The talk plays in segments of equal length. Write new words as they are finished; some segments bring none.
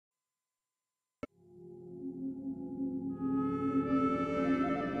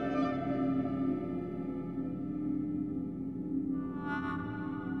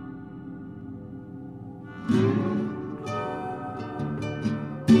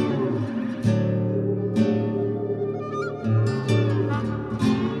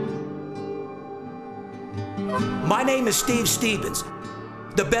name is Steve Stevens,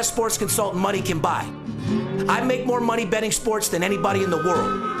 the best sports consultant money can buy. I make more money betting sports than anybody in the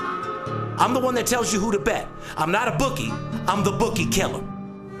world. I'm the one that tells you who to bet. I'm not a bookie, I'm the bookie killer.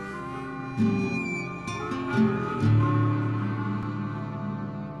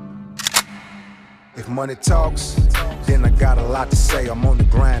 If money talks, then I got a lot to say. I'm on the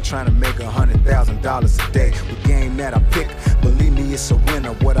grind trying to make $100,000 a day. The game that I pick, believe me, it's a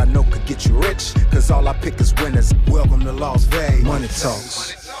winner. What I know could get you rich, cause all I pick is winners. Welcome to Las Vegas. Money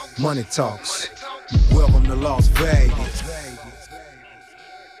talks, money talks. Welcome to Las Vegas.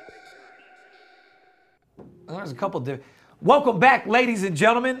 There's a couple of Welcome back, ladies and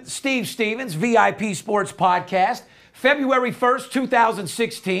gentlemen. Steve Stevens, VIP Sports Podcast. February 1st,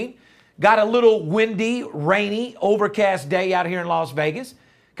 2016. Got a little windy, rainy, overcast day out here in Las Vegas.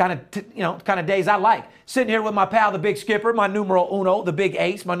 Kind of days I like. Sitting here with my pal, the Big Skipper, my numero uno, the Big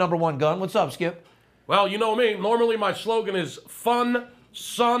Ace, my number one gun. What's up, Skip? Well, you know me. Normally my slogan is fun,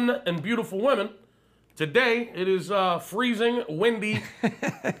 sun, and beautiful women. Today, it is freezing, windy,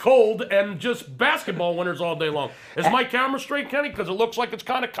 cold, and just basketball winners all day long. Is my camera straight, Kenny? Because it looks like it's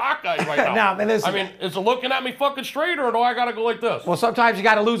kind of cockeyed right now. Nah, man, listen. I mean, is it looking at me fucking straight, or do I got to go like this? Well, sometimes you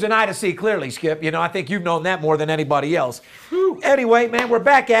got to lose an eye to see clearly, Skip. You know, I think you've known that more than anybody else. Whew. Anyway, man, we're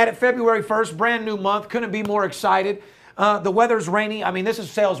back at it. February 1st, brand new month. Couldn't be more excited. The weather's rainy. I mean, this is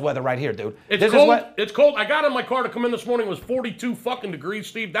sales weather right here, dude. It's cold. It's cold. I got in my car to come in this morning. It was 42 fucking degrees,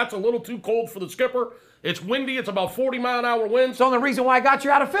 Steve. That's a little too cold for the skipper. It's windy. It's about 40-mile-an-hour winds. It's the only reason why I got you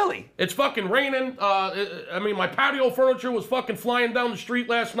out of Philly. It's fucking raining. I mean, my patio furniture was fucking flying down the street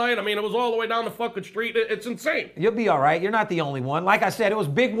last night. I mean, it was all the way down the fucking street. It's insane. You'll be all right. You're not the only one. Like I said, it was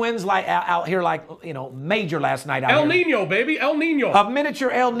big winds like out here, like, you know, major last night out El here. Nino, baby. El Nino. A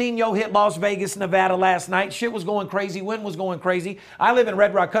miniature El Nino hit Las Vegas, Nevada last night. Shit was going crazy. Wind was going crazy. I live in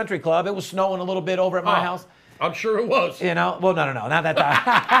Red Rock Country Club. It was snowing a little bit over at my house. I'm sure it was. You know, well, no, not that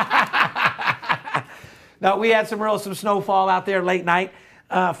time. No, we had some snowfall out there late night.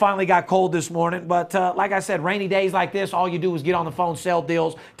 Finally got cold this morning. But like I said, rainy days like this, all you do is get on the phone, sell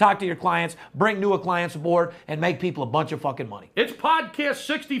deals, talk to your clients, bring newer clients aboard, and make people a bunch of fucking money. It's podcast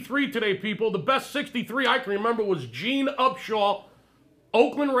 63 today, people. The best 63 I can remember was Gene Upshaw,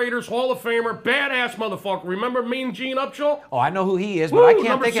 Oakland Raiders Hall of Famer, badass motherfucker. Remember Mean Gene Upshaw? Oh, I know who he is, but I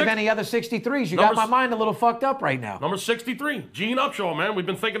can't think of any other 63s. You got my mind a little fucked up right now. Number 63, Gene Upshaw, man. We've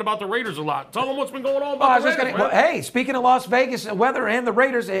been thinking about the Raiders a lot. Tell them what's been going on about the Raiders, well, hey, speaking of Las Vegas weather and the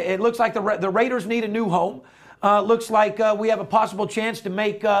Raiders, it looks like the Raiders need a new home. Looks like we have a possible chance to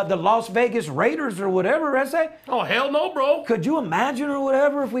make the Las Vegas Raiders or whatever, S.A. Oh, hell no, bro. Could you imagine or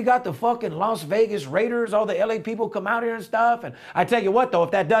whatever if we got the fucking Las Vegas Raiders, all the L.A. people come out here and stuff? And I tell you what, though,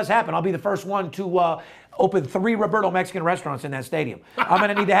 if that does happen, I'll be the first one to open 3 Roberto Mexican restaurants in that stadium. I'm going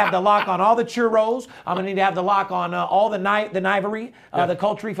to need to have the lock on all the churros. I'm going to need to have the lock on all the knivery, the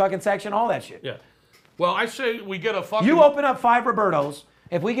culture fucking section, all that shit. Yeah. Well, I say we get a fucking... You open up 5 Robertos.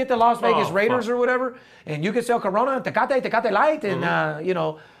 If we get the Las Vegas Raiders or whatever, and you can sell Corona and Tecate Light and,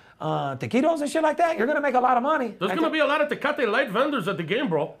 taquitos and shit like that, you're going to make a lot of money. There's going to be a lot of Tecate Light vendors at the game,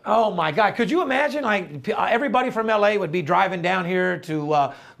 bro. Oh, my God. Could you imagine, like, everybody from L.A. would be driving down here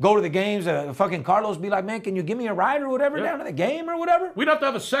to go to the games. Fucking Carlos be like, man, can you give me a ride or whatever down to the game or whatever? We'd have to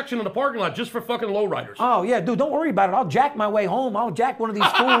have a section in the parking lot just for fucking low riders. Oh, yeah, dude, don't worry about it. I'll jack my way home. I'll jack one of these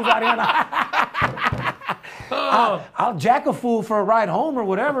fools out here. I'll jack a fool for a ride home or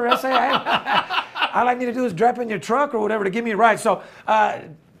whatever. All I need to do is drop in your truck or whatever to give me a ride. So,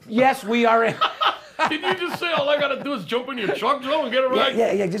 yes, we are in. Did you just say all I got to do is jump in your truck, Joe, and get a ride?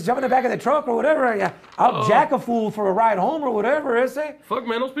 Yeah. Just jump in the back of the truck or whatever. Yeah. I'll jack a fool for a ride home or whatever. Fuck,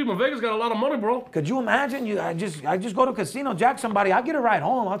 man, those people in Vegas got a lot of money, bro. Could you imagine? I just go to a casino, jack somebody. I'll get a ride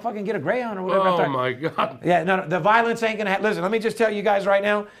home. I'll fucking get a Greyhound or whatever. Oh, my God. Yeah, no, the violence ain't going to happen. Listen, let me just tell you guys right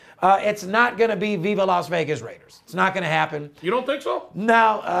now. It's not going to be Viva Las Vegas Raiders. It's not going to happen. You don't think so?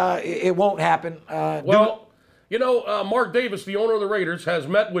 No, it won't happen. Mark Davis, the owner of the Raiders, has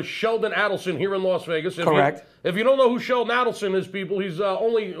met with Sheldon Adelson here in Las Vegas. Correct. If you don't know who Sheldon Adelson is, people, he's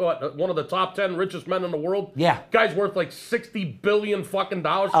only one of the top 10 richest men in the world. Yeah. Guy's worth like $60 billion fucking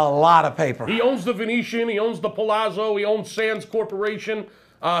dollars. A lot of paper. He owns the Venetian. He owns the Palazzo. He owns Sands Corporation.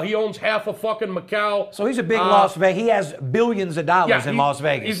 He owns half of fucking Macau. So he's a big Las Vegas. He has billions of dollars in Las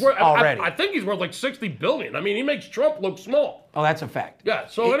Vegas already. I think he's worth like $60 billion. I mean, he makes Trump look small. Oh, that's a fact. Yeah.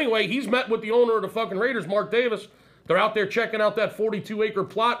 So anyway, he's met with the owner of the fucking Raiders, Mark Davis. They're out there checking out that 42-acre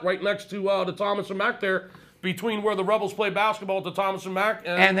plot right next to the Thomas and Mack there, between where the Rebels play basketball at the Thomas and Mack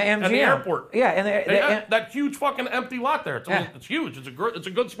and the MGM. And the airport. Yeah, and that huge fucking empty lot there. It's huge. It's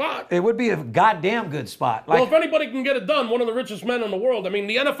a good spot. It would be a goddamn good spot. Well, if anybody can get it done, one of the richest men in the world. I mean,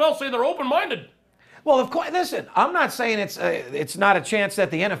 the NFL say they're open-minded. Well, of course, listen, I'm not saying it's not a chance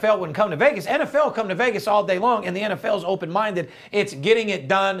that the NFL wouldn't come to Vegas. NFL come to Vegas all day long, and the NFL's open-minded. It's getting it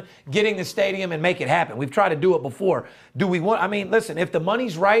done, getting the stadium, and make it happen. We've tried to do it before. Do we want, I mean, listen, if the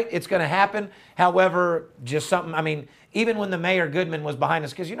money's right, it's going to happen. However, just something, I mean, even when the mayor, Goodman, was behind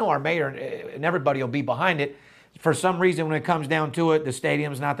us, because you know our mayor and everybody will be behind it, for some reason, when it comes down to it, the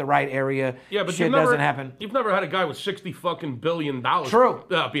stadium's not the right area. Yeah, but shit doesn't happen. You've never had a guy with $60 fucking billion True.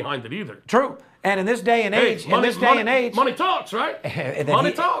 Behind it either. True. And in this day and age, money talks, right?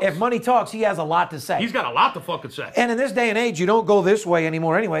 Money talks. If money talks, he has a lot to say. He's got a lot to fucking say. And in this day and age, you don't go this way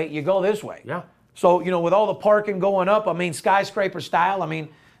anymore anyway. You go this way. Yeah. So, you know, with all the parking going up, I mean, skyscraper style, I mean,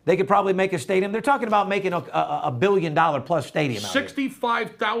 they could probably make a stadium. They're talking about making a $1 billion plus stadium out here.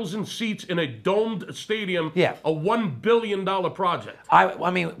 65,000 seats in a domed stadium. Yeah. A $1 billion project. I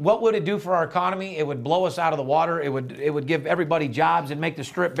mean, what would it do for our economy? It would blow us out of the water. It would give everybody jobs and make the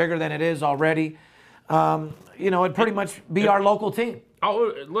Strip bigger than it is already. You know, it'd pretty much be our local team.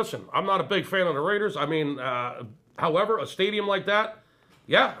 Oh, listen, I'm not a big fan of the Raiders. I mean, however, a stadium like that,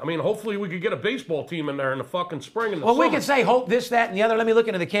 yeah, I mean, hopefully we could get a baseball team in there in the fucking spring and the summer. We can say hope this, that, and the other. Let me look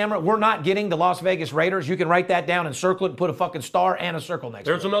into the camera. We're not getting the Las Vegas Raiders. You can write that down and circle it and put a fucking star and a circle next to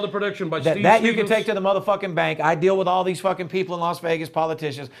it. There's another prediction by That Steve you Stevens. can take to the motherfucking bank. I deal with all these fucking people in Las Vegas,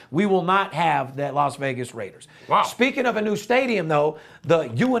 politicians. We will not have that Las Vegas Raiders. Wow. Speaking of a new stadium, though, the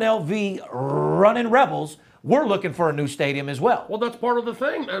UNLV Running Rebels, we're looking for a new stadium as well. Well, that's part of the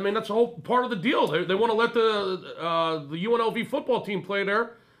thing. I mean, that's a whole part of the deal. They want to let the UNLV football team play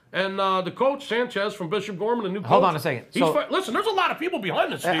there. And the coach, Sanchez from Bishop Gorman, the new coach. Hold on a second. Listen, there's a lot of people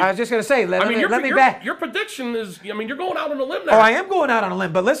behind this, Steve. I was just going to say, let me back. Your prediction is, I mean, you're going out on a limb there. Oh, I am going out on a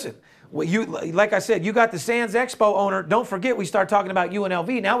limb, but listen. Like I said, you got the Sands Expo owner. Don't forget, we start talking about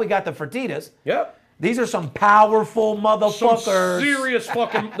UNLV. Now we got the Fertittas. Yep. These are some powerful motherfuckers.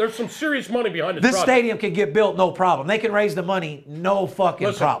 There's some serious money behind this project. Stadium can get built, no problem. They can raise the money, no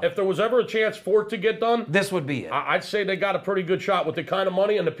fucking problem. If there was ever a chance for it to get done, this would be it. I'd say they got a pretty good shot with the kind of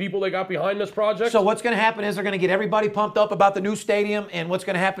money and the people they got behind this project. So what's going to happen is they're going to get everybody pumped up about the new stadium, and what's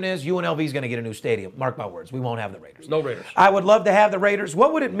going to happen is UNLV is going to get a new stadium. Mark my words, we won't have the Raiders. No Raiders. I would love to have the Raiders.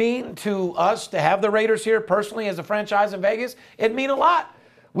 What would it mean to us to have the Raiders here personally as a franchise in Vegas? It'd mean a lot.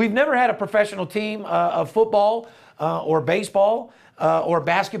 We've never had a professional team of football or baseball or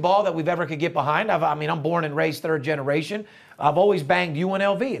basketball that we've ever could get behind. I'm born and raised third generation. I've always banged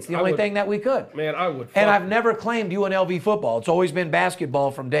UNLV. It's the only thing that we could. Man, I would. And I've never claimed UNLV football. It's always been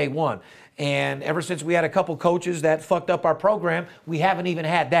basketball from day one. And ever since we had a couple coaches that fucked up our program, we haven't even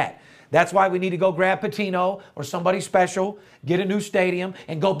had that. That's why we need to go grab Patino or somebody special, get a new stadium,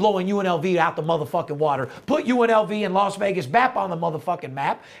 and go blowing UNLV out the motherfucking water. Put UNLV and Las Vegas back on the motherfucking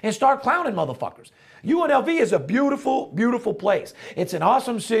map and start clowning motherfuckers. UNLV is a beautiful, beautiful place. It's an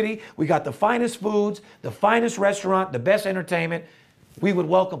awesome city. We got the finest foods, the finest restaurant, the best entertainment. We would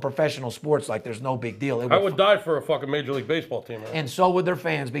welcome professional sports like there's no big deal. I would die for a fucking Major League Baseball team. Man. And so would their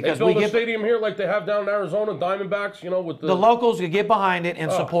fans because they build a stadium here like they have down in Arizona, Diamondbacks. You know, with the locals could get behind it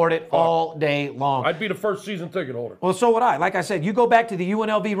and support it all day long. I'd be the first season ticket holder. Well, so would I. Like I said, you go back to the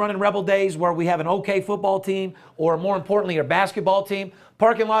UNLV Running Rebel days where we have an okay football team, or more importantly, a basketball team.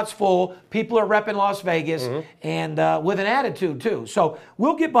 Parking lot's full. People are repping Las Vegas, and with an attitude, too. So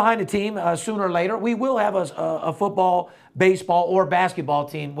we'll get behind the team sooner or later. We will have a football, baseball, or basketball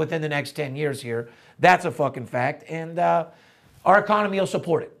team within the next 10 years here. That's a fucking fact. And our economy will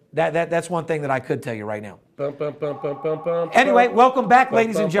support it. That's one thing that I could tell you right now. Anyway, welcome back,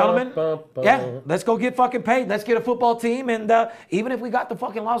 ladies and gentlemen. Yeah, let's go get fucking paid. Let's get a football team. And even if we got the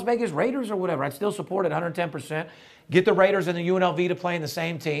fucking Las Vegas Raiders or whatever, I'd still support it 110%. Get the Raiders and the UNLV to play in the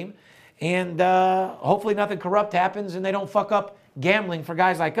same team. And hopefully nothing corrupt happens and they don't fuck up gambling for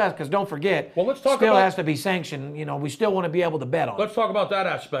guys like us, because don't forget, still has to be sanctioned. You know, we still want to be able to bet on it. Let's talk about that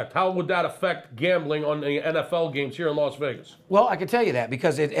aspect. How would that affect gambling on the NFL games here in Las Vegas? Well, I can tell you that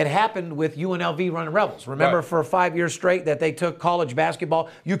because it happened with UNLV Running Rebels. Remember, for 5 years straight that they took college basketball,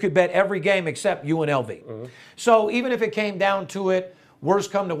 you could bet every game except UNLV. So even if it came down to it,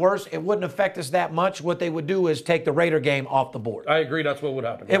 worst come to worst, it wouldn't affect us that much. What they would do is take the Raider game off the board. I agree, that's what would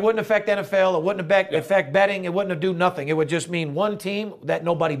happen. It wouldn't affect NFL. It wouldn't affect betting. It wouldn't do nothing. It would just mean one team that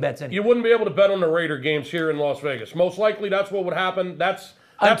nobody bets anymore. You wouldn't be able to bet on the Raider games here in Las Vegas. Most likely that's what would happen. That's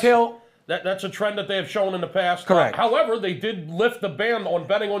until That's a trend that they have shown in the past. Correct. However, they did lift the ban on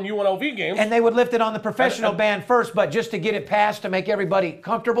betting on UNLV games. And they would lift it on the professional ban first, but just to get it passed to make everybody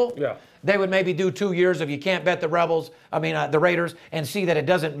comfortable, they would maybe do 2 years of you can't bet the the Raiders, and see that it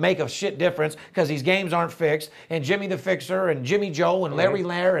doesn't make a shit difference because these games aren't fixed. And Jimmy the Fixer and Jimmy Joe and Larry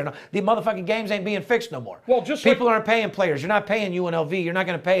Lair and the motherfucking games ain't being fixed no more. Well, just people aren't paying players. You're not paying UNLV. You're not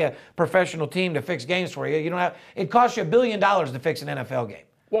going to pay a professional team to fix games for you. You don't have. It costs you $1 billion to fix an NFL game.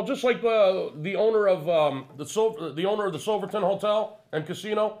 Well, just like the owner of the Silverton Hotel and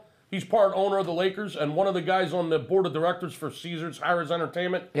Casino, he's part owner of the Lakers, and one of the guys on the board of directors for Caesars Harris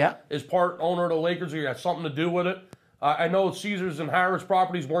Entertainment is part owner of the Lakers. He has something to do with it. I know Caesars and Harris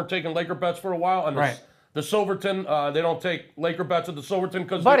Properties weren't taking Laker bets for a while, and the Silverton, they don't take Laker bets at the Silverton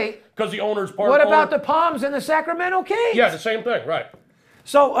because the owner's part. What about the Palms and the Sacramento Kings? Yeah, the same thing, right.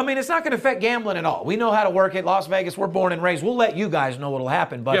 So, I mean, it's not going to affect gambling at all. We know how to work it. Las Vegas, we're born and raised. We'll let you guys know what'll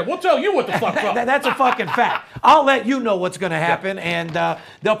happen. But yeah, we'll tell you what the fuck's up. That's a fucking fact. I'll let you know what's going to happen, and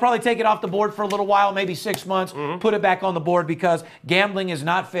they'll probably take it off the board for a little while, maybe 6 months, put it back on the board because gambling is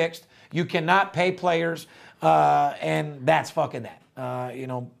not fixed. You cannot pay players, and that's fucking that.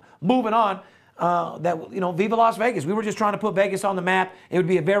 Moving on. Viva Las Vegas. We were just trying to put Vegas on the map. It would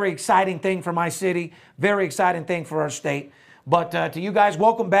be a very exciting thing for my city, very exciting thing for our state. But to you guys,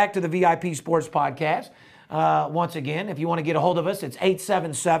 welcome back to the VIP Sports Podcast. Once again, if you want to get a hold of us, it's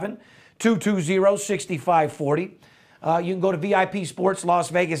 877-220-6540. You can go to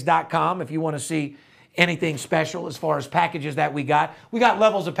VIPSportsLasVegas.com if you want to see anything special as far as packages that we got. We got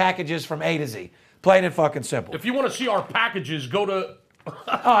levels of packages from A to Z. Plain and fucking simple. If you want to see our packages, go to...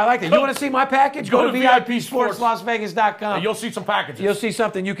 I like that. You want to see my package? Go to VIPSportsLasVegas.com. You'll see some packages. You'll see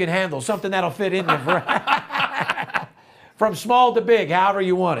something you can handle, something that'll fit in there. From small to big, however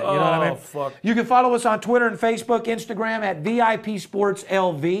you want it. You know what I mean? Fuck. You can follow us on Twitter and Facebook, Instagram at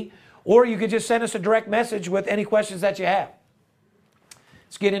VIPSportsLV, or you can just send us a direct message with any questions that you have.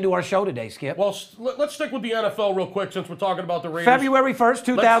 Let's get into our show today, Skip. Well, let's stick with the NFL real quick since we're talking about the Raiders. February 1st,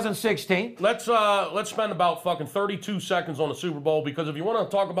 2016. Let's spend about fucking 32 seconds on the Super Bowl, because if you want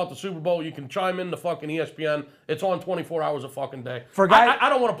to talk about the Super Bowl, you can chime in to fucking ESPN. It's on 24 hours a fucking day. I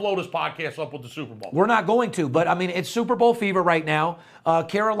don't want to blow this podcast up with the Super Bowl. We're not going to, but I mean, it's Super Bowl fever right now.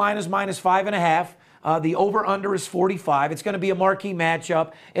 Carolina's -5.5. The over-under is 45. It's going to be a marquee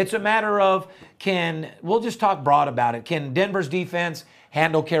matchup. It's a matter of we'll just talk broad about it. Can Denver's defense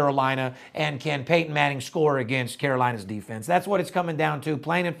handle Carolina, and can Peyton Manning score against Carolina's defense? That's what it's coming down to,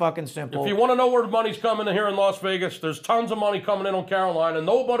 plain and fucking simple. If you want to know where the money's coming in here in Las Vegas, there's tons of money coming in on Carolina.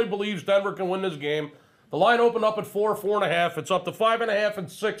 Nobody believes Denver can win this game. The line opened up at 4.5. It's up to 5.5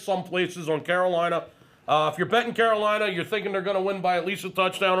 and 6 some places on Carolina. If you're betting Carolina, you're thinking they're going to win by at least a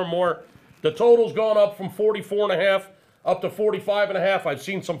touchdown or more. The total's gone up from 44.5 up to 45.5. I've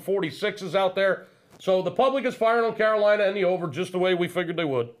seen some 46s out there. So the public is firing on Carolina and the over just the way we figured they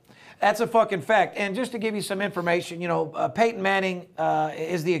would. That's a fucking fact. And just to give you some information, Peyton Manning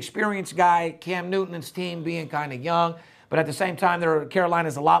is the experienced guy, Cam Newton and his team being kind of young, but at the same time,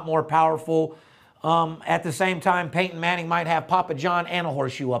 Carolina's a lot more powerful. At the same time, Peyton Manning might have Papa John and a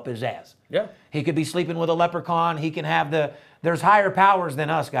horseshoe up his ass. Yeah. He could be sleeping with a leprechaun. He can have there's higher powers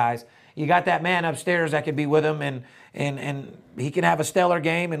than us, guys. You got that man upstairs that could be with him, and he can have a stellar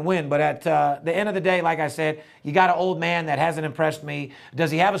game and win. But at the end of the day, like I said, you got an old man that hasn't impressed me.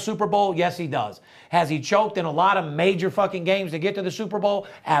 Does he have a Super Bowl? Yes, he does. Has he choked in a lot of major fucking games to get to the Super Bowl?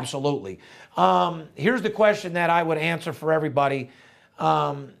 Absolutely. Here's the question that I would answer for everybody.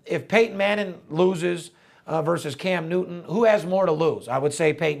 If Peyton Manning loses versus Cam Newton, who has more to lose? I would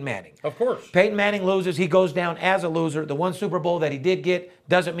say Peyton Manning. Of course. Peyton Manning loses. He goes down as a loser. The one Super Bowl that he did get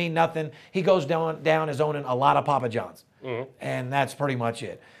doesn't mean nothing. He goes down as owning a lot of Papa Johns. Mm-hmm. And that's pretty much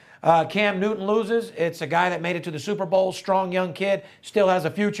it. Cam Newton loses. It's a guy that made it to the Super Bowl, strong young kid, still has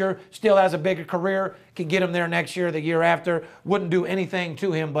a future, still has a bigger career, can get him there next year, the year after. Wouldn't do anything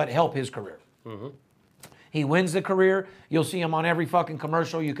to him but help his career. Mm-hmm. He wins the career. You'll see him on every fucking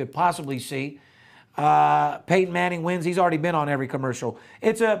commercial you could possibly see. Peyton Manning wins. He's already been on every commercial.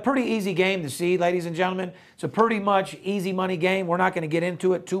 It's a pretty easy game to see, ladies and gentlemen. It's a pretty much easy money game. We're not going to get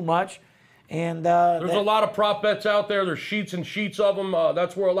into it too much. And there's a lot of prop bets out there. There's sheets and sheets of them.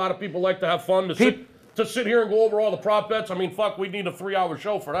 That's where a lot of people like to have fun, to sit here and go over all the prop bets. I mean, fuck, we need a 3-hour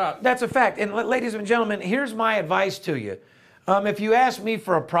show for that. That's a fact. And ladies and gentlemen, here's my advice to you. If you ask me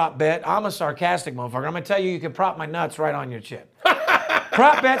for a prop bet, I'm a sarcastic motherfucker. I'm going to tell you can prop my nuts right on your chin.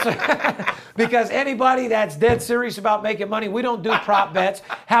 Prop bets, because anybody that's dead serious about making money, we don't do prop bets.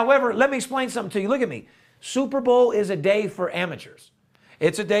 However, let me explain something to you. Look at me. Super Bowl is a day for amateurs.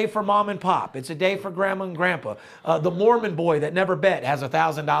 It's a day for mom and pop. It's a day for grandma and grandpa. The Mormon boy that never bet has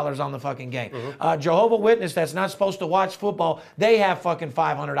 $1,000 on the fucking game. Jehovah Witness that's not supposed to watch football, they have fucking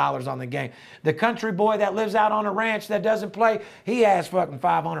 $500 on the game. The country boy that lives out on a ranch that doesn't play, he has fucking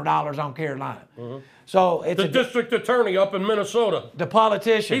 $500 on Carolina. So it's the district attorney up in Minnesota. The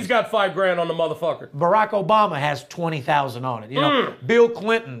politician. He's got $5,000 on the motherfucker. Barack Obama has 20,000 on it. You know, Bill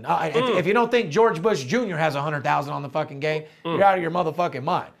Clinton. If you don't think George Bush Jr. has 100,000 on the fucking game, you're out of your motherfucking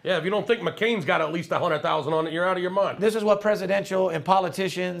mind. Yeah, if you don't think McCain's got at least 100,000 on it, you're out of your mind. This is what presidential and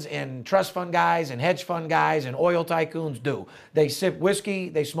politicians and trust fund guys and hedge fund guys and oil tycoons do. They sip whiskey,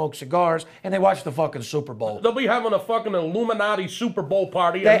 they smoke cigars, and they watch the fucking Super Bowl. They'll be having a fucking Illuminati Super Bowl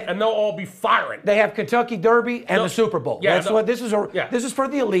party, and they'll all be firing. They have Kentucky Derby and the Super Bowl. Yeah, That's what this is. This is for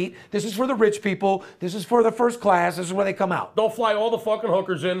the elite. This is for the rich people. This is for the first class. This is where they come out. They'll fly all the fucking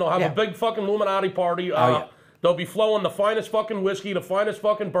hookers in. They'll have a big fucking Illuminati party. They'll be flowing the finest fucking whiskey, the finest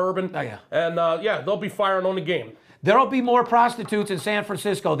fucking bourbon. And they'll be firing on the game. There'll be more prostitutes in San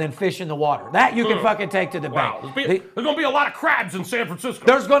Francisco than fish in the water. That you can fucking take to the bank. There's going to be a lot of crabs in San Francisco.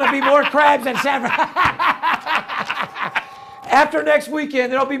 There's going to be more crabs in San Francisco. After next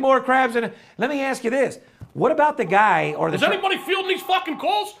weekend, there'll be more crabs. And let me ask you this. What about the guy or the... Is anybody fielding these fucking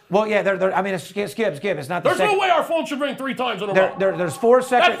calls? Well, yeah, I mean, skip. It's not the There's no way our phone should ring 3 times in a row. There's 4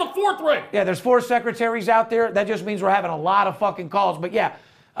 That's the 4th ring. Yeah, there's 4 secretaries out there. That just means we're having a lot of fucking calls. But yeah,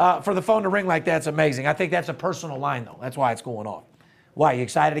 for the phone to ring like that's amazing. I think that's a personal line, though. That's why it's going off. Why, you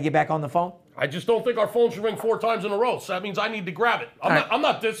excited to get back on the phone? I just don't think our phone should ring 4 times in a row. So that means I need to grab it. I'm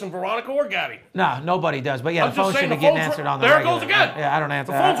not dissing Veronica or Gaddy. No, nobody does. But yeah, the phone shouldn't get answered on the There regular. it goes again. Yeah, I don't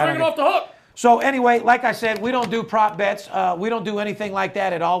answer. The phone's ringing off the hook. So anyway, like I said, we don't do prop bets. We don't do anything like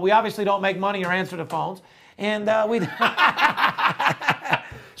that at all. We obviously don't make money or answer the phones. And we...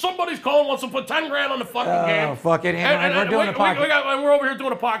 Somebody's calling, wants to put 10 grand on the fucking game. Oh, fuck it. And we're doing a podcast. We're over here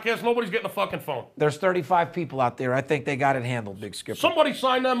doing a podcast. Nobody's getting a fucking phone. There's 35 people out there. I think they got it handled, Big Skipper. Somebody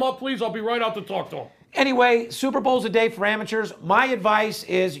sign them up, please. I'll be right out to talk to them. Anyway, Super Bowl's a day for amateurs. My advice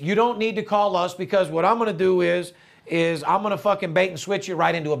is you don't need to call us because what I'm going to do is I'm going to fucking bait and switch you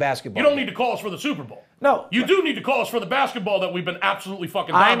right into a basketball. You don't need to call us for the Super Bowl. No. You do need to call us for the basketball that we've been absolutely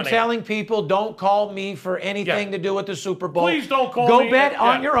fucking dominating. I'm telling people, don't call me for anything to do with the Super Bowl. Please don't call me. me. Go bet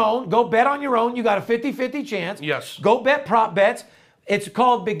on your own. Go bet on your own. You got a 50-50 chance. Yes. Go bet prop bets. It's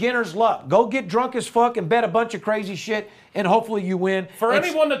called beginner's luck. Go get drunk as fuck and bet a bunch of crazy shit, and hopefully you win. For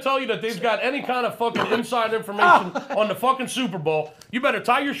anyone to tell you that they've got any kind of fucking inside information on the fucking Super Bowl, you better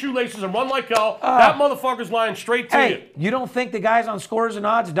tie your shoelaces and run like hell. That motherfucker's lying straight to you. You don't think the guys on Scores and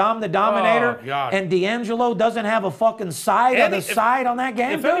Odds, Dom the Dominator, and D'Angelo doesn't have a fucking side on that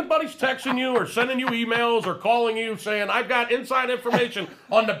game? If anybody's texting you or sending you emails or calling you saying, I've got inside information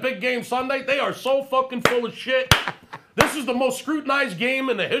on the big game Sunday, they are so fucking full of shit. This is the most scrutinized game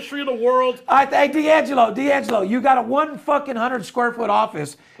in the history of the world. Hey, D'Angelo, you got a 100 square foot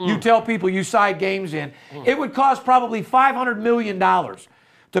office. You tell people you side games in. It would cost probably $500 million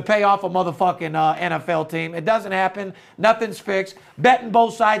to pay off a motherfucking NFL team. It doesn't happen. Nothing's fixed. Betting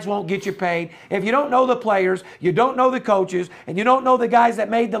both sides won't get you paid. If you don't know the players, you don't know the coaches, and you don't know the guys that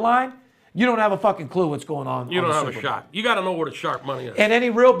made the line, you don't have a fucking clue what's going on. You don't have a shot. You got to know where the sharp money is. And any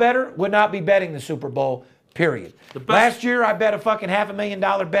real bettor would not be betting the Super Bowl. Period. Last year, I bet a fucking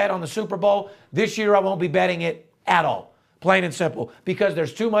 $500,000 bet on the Super Bowl. This year, I won't be betting it at all. Plain and simple. Because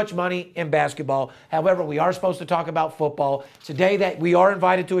there's too much money in basketball. However, we are supposed to talk about football. Today, that we are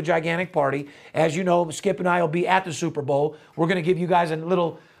invited to a gigantic party. As you know, Skip and I will be at the Super Bowl. We're going to give you guys a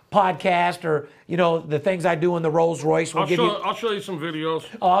little podcast or, you know, the things I do in the Rolls Royce. I'll show you some videos.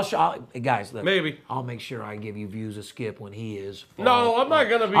 Guys, look. Maybe. I'll make sure I give you views of Skip when he is. No, I'm not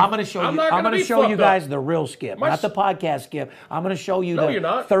going to be. I'm going to show you guys the real Skip, not the podcast Skip. I'm going to show you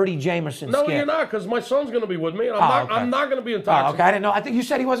the 30 Jamerson Skip. No, you're not, because my son's going to be with me. And I'm not going to be in touch. Okay, I didn't know. I think you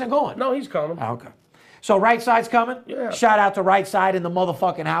said he wasn't going. No, he's coming. Okay. So Right Side's coming? Yeah. Shout out to Right Side in the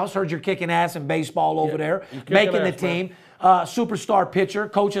motherfucking house. Heard you're kicking ass in baseball over there. Making the team. Man. Superstar pitcher.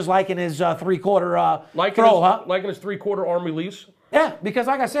 Coach is liking his three-quarter throw, huh? Liking his three-quarter arm release. Yeah, because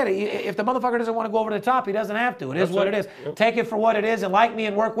like I said, if the motherfucker doesn't want to go over the top, he doesn't have to. It is what it is. Yep. Take it for what it is and like me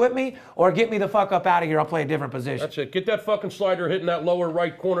and work with me, or get me the fuck up out of here. I'll play a different position. That's it. Get that fucking slider hitting that lower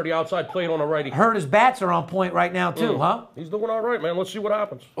right corner of the outside plate on a righty. Heard his bats are on point right now, too, huh? He's doing all right, man. Let's see what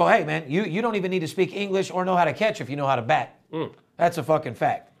happens. Well, hey, man, you don't even need to speak English or know how to catch if you know how to bat. That's a fucking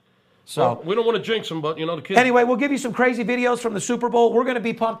fact. So well, we don't want to jinx them, but, the kids. Anyway, we'll give you some crazy videos from the Super Bowl. We're going to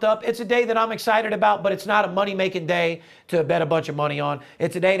be pumped up. It's a day that I'm excited about, but it's not a money-making day to bet a bunch of money on.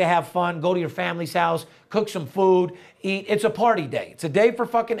 It's a day to have fun, go to your family's house, cook some food, eat. It's a party day. It's a day for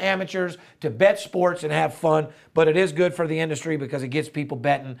fucking amateurs to bet sports and have fun, but it is good for the industry because it gets people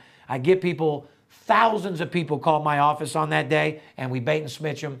betting. I get people, thousands of people call my office on that day, and we bait and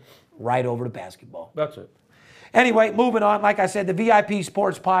switch them right over to basketball. That's it. Anyway, moving on. Like I said, the VIP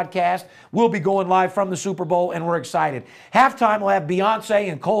Sports Podcast will be going live from the Super Bowl, and we're excited. Halftime, we'll have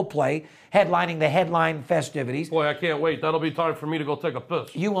Beyonce and Coldplay headlining the headline festivities. Boy, I can't wait. That'll be time for me to go take a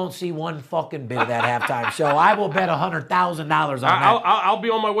piss. You won't see one fucking bit of that halftime show. I will bet $100,000 on that. I'll be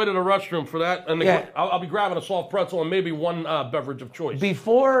on my way to the restroom for that, and Yeah. I'll be grabbing a soft pretzel and maybe one beverage of choice.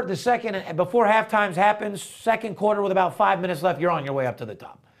 Before halftimes happens, second quarter with about 5 minutes left, you're on your way up to the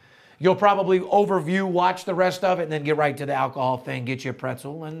top. You'll probably watch the rest of it, and then get right to the alcohol thing, get you a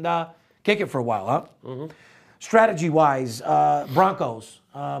pretzel, and kick it for a while, huh? Mm-hmm. Strategy-wise, Broncos,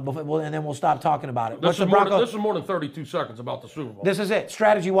 and then we'll stop talking about it. This is more than 32 seconds about the Super Bowl. This is it.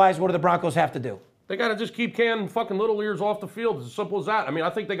 Strategy-wise, what do the Broncos have to do? They got to just keep Cam fucking little ears off the field. It's as simple as that. I mean, I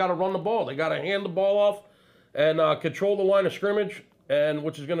think they got to run the ball. They got to hand the ball off and control the line of scrimmage, and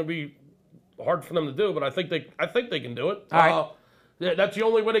which is going to be hard for them to do. But I think they can do it. All right. Yeah, that's the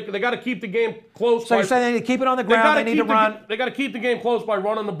only way they got to keep the game close. So you're saying they need to keep it on the ground, they need to run. They got to keep the game close by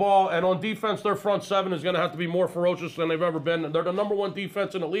running the ball, and on defense, their front seven is going to have to be more ferocious than they've ever been. They're the number one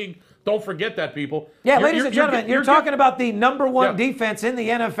defense in the league. Don't forget that, people. Yeah, ladies and gentlemen, you're talking about the number one defense in the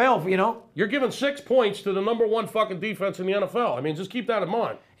NFL, You're giving 6 points to the number one fucking defense in the NFL. I mean, just keep that in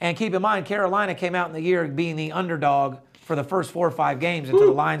mind. And keep in mind, Carolina came out in the year being the underdog for the first 4 or 5 games until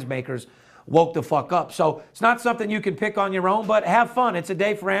the lines makers woke the fuck up. So it's not something you can pick on your own, but have fun. It's a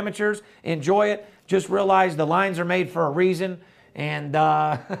day for amateurs. Enjoy it. Just realize the lines are made for a reason, and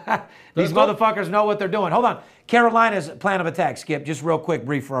these motherfuckers know what they're doing. Hold on. Carolina's plan of attack, Skip, just real quick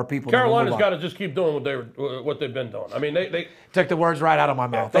brief for our people. Carolina's got to just keep doing what they've been doing. I mean, they took the words right out of my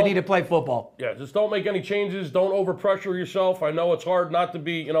mouth. They need to play football. Yeah, just don't make any changes. Don't overpressure yourself. I know it's hard not to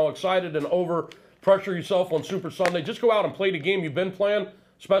be, excited and overpressure yourself on Super Sunday. Just go out and play the game you've been playing,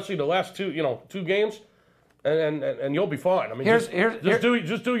 especially the last two games, and you'll be fine. I mean, just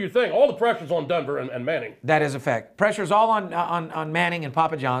do your thing. All the pressure's on Denver and Manning. That is a fact. Pressure's all on Manning and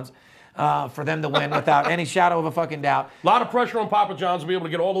Papa John's for them to win without any shadow of a fucking doubt. A lot of pressure on Papa John's to be able to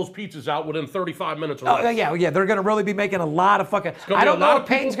get all those pizzas out within 35 minutes. Yeah. They're going to really be making a lot of fucking. I don't know if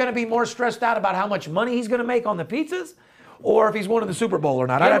Payton's going to be more stressed out about how much money he's going to make on the pizzas, or if he's winning the Super Bowl or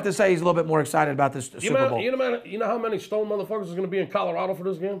not. I'd have to say he's a little bit more excited about this Super Bowl. You know how many stone motherfuckers is going to be in Colorado for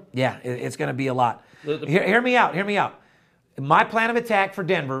this game? Yeah, it's going to be a lot. Hear me out. My plan of attack for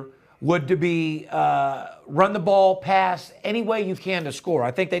Denver would to be run the ball, pass, any way you can to score.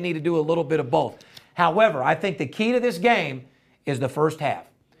 I think they need to do a little bit of both. However, I think the key to this game is the first half.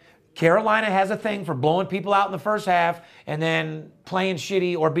 Carolina has a thing for blowing people out in the first half and then playing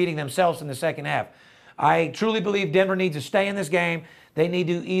shitty or beating themselves in the second half. I truly believe Denver needs to stay in this game. They need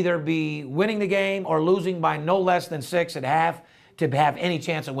to either be winning the game or losing by no less than 6 at half to have any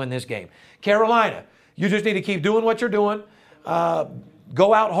chance to win this game. Carolina, you just need to keep doing what you're doing.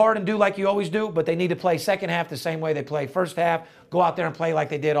 Go out hard and do like you always do, but they need to play second half the same way they play first half. Go out there and play like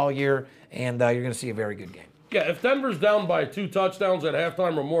they did all year, and you're going to see a very good game. Yeah, if Denver's down by 2 touchdowns at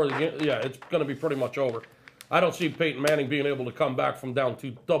halftime or more, it's going to be pretty much over. I don't see Peyton Manning being able to come back from down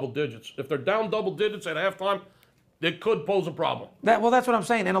to double digits. If they're down double digits at halftime, it could pose a problem. That's what I'm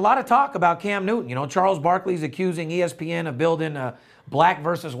saying. And a lot of talk about Cam Newton. Charles Barkley's accusing ESPN of building a black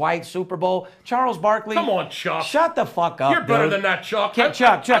versus white Super Bowl. Charles Barkley. Come on, Chuck. Shut the fuck up, You're better than that, Chuck.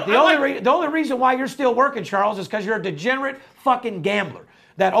 Chuck. The only reason why you're still working, Charles, is because you're a degenerate fucking gambler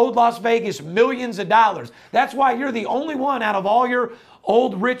that owed Las Vegas millions of dollars. That's why you're the only one out of all your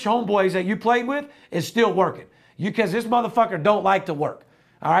old rich homeboys that you played with is still working. Because this motherfucker don't like to work.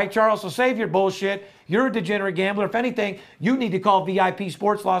 All right, Charles, so save your bullshit. You're a degenerate gambler. If anything, you need to call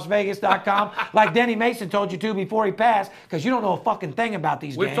VIPSportsLasVegas.com like Denny Mason told you to before he passed, because you don't know a fucking thing about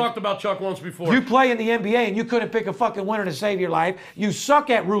these games. We've talked about Chuck once before. You play in the NBA and you couldn't pick a fucking winner to save your life. You suck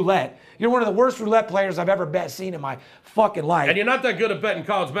at roulette. You're one of the worst roulette players I've ever seen in my fucking life. And you're not that good at betting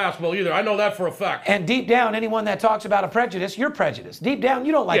college basketball either. I know that for a fact. And deep down, anyone that talks about a prejudice, you're prejudiced. Deep down,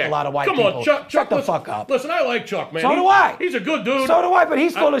 you don't like a lot of white people. Come on, Chuck. Shut the fuck up. Listen, I like Chuck, man. So do I. He's a good dude. So do I, but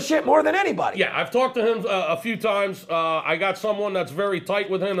he's full of shit more than anybody. Yeah, I've talked to him a few times. I got someone that's very tight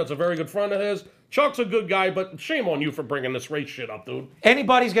with him. That's a very good friend of his. Chuck's a good guy, but shame on you for bringing this race shit up, dude.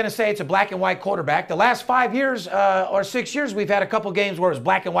 Anybody's going to say it's a black and white quarterback. The last 5 years or 6 years, we've had a couple games where it's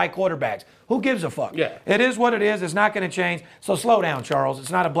black and white quarterbacks. Who gives a fuck? Yeah. It is what it is. It's not going to change. So slow down, Charles.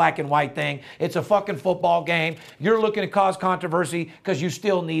 It's not a black and white thing. It's a fucking football game. You're looking to cause controversy because you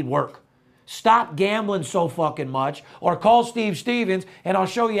still need work. Stop gambling so fucking much, or call Steve Stevens and I'll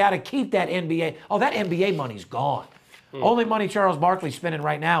show you how to keep that NBA. Oh, that NBA money's gone. Only money Charles Barkley's spending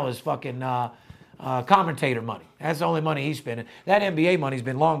right now is fucking commentator money. That's the only money he's spending. That NBA money's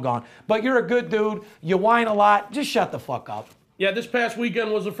been long gone. But you're a good dude. You whine a lot. Just shut the fuck up. Yeah, this past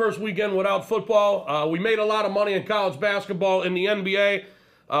weekend was the first weekend without football. We made a lot of money in college basketball, in the NBA.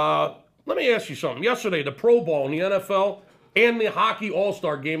 Let me ask you something. Yesterday, the Pro Bowl in the NFL and the Hockey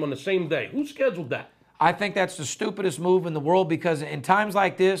All-Star Game on the same day. Who scheduled that? I think that's the stupidest move in the world, because in times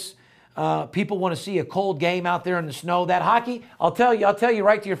like this, people want to see a cold game out there in the snow. That hockey, I'll tell you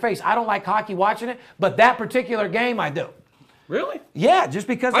right to your face, I don't like hockey watching it, but that particular game I do. Really? Yeah, just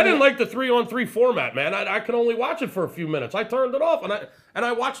because I didn't like the 3-on-3 format, man. I could only watch it for a few minutes. I turned it off, and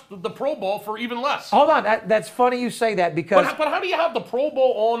I watched the Pro Bowl for even less. Hold on, that's funny you say that, because But how do you have the Pro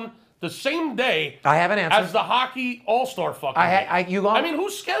Bowl on the same day I have an answer. as the Hockey All-Star fucking game? I mean,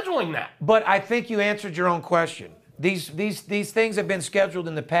 who's scheduling that? But I think you answered your own question. These things have been scheduled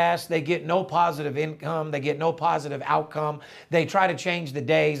in the past. They get no positive income. They get no positive outcome. They try to change the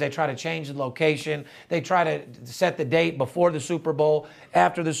days. They try to change the location. They try to set the date before the Super Bowl,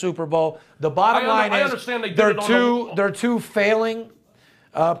 after the Super Bowl. The bottom line I is understand they did they're two failing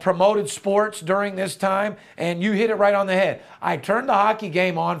promoted sports during this time, and you hit it right on the head. I turned the hockey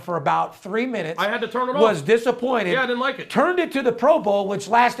game on for about 3 minutes. I had to turn it off. Was disappointed. Yeah, I didn't like it. Turned it to the Pro Bowl, which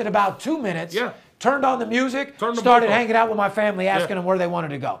lasted about 2 minutes. Yeah. Turned on the music, Turned the started book off. hanging out with my family, asking them where they wanted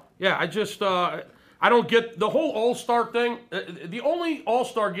to go. Yeah, I just, I don't get the whole All-Star thing. The only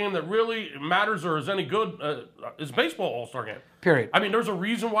All-Star game that really matters or is any good is baseball All-Star game. Period. I mean, there's a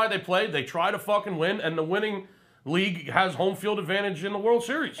reason why they play. They try to fucking win, and the winning league has home field advantage in the World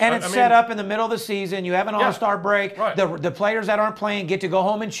Series. And it's set up in the middle of the season. You have an All-Star break. Right. The players that aren't playing get to go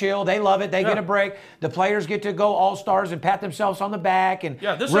home and chill. They love it. They get a break. The players get to go All-Stars and pat themselves on the back and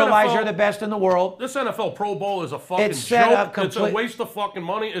realize you're the best in the world. This NFL Pro Bowl is a fucking It's set joke. up It's a waste of fucking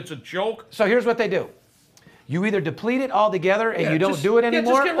money. It's a joke. So here's what they do. You either deplete it altogether and you don't do it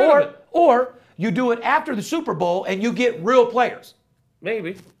anymore, just get rid of it. or you do it after the Super Bowl and you get real players.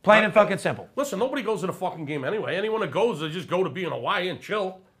 Maybe. Plain and fucking simple. Listen, nobody goes to the fucking game anyway. Anyone that goes, they just go to be in Hawaii and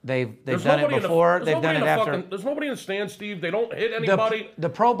chill. They've done it before. They've done it after. There's nobody in the stands, Steve. They don't hit anybody. The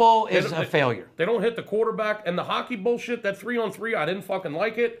Pro Bowl is a failure. They don't hit the quarterback. And the hockey bullshit, that 3-on-3, I didn't fucking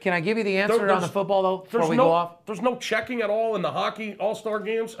like it. Can I give you the answer on the football, though, before we go off? There's no checking at all in the hockey All-Star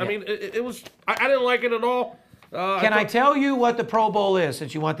games. I mean, it was... I didn't like it at all. Can I tell you what the Pro Bowl is,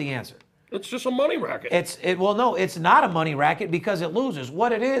 since you want the answer? It's just a money racket. Well, no, it's not a money racket because it loses.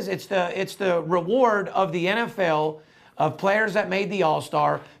 What it is, it's the reward of the NFL of players that made the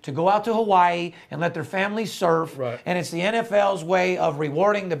All-Star to go out to Hawaii and let their families surf. Right. And it's the NFL's way of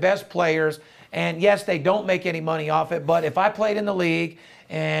rewarding the best players. And yes, they don't make any money off it, but if I played in the league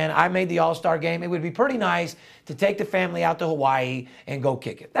and I made the All-Star game, it would be pretty nice to take the family out to Hawaii and go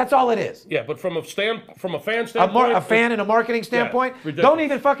kick it. That's all it is. Yeah, but from a fan standpoint... A fan and a marketing standpoint, don't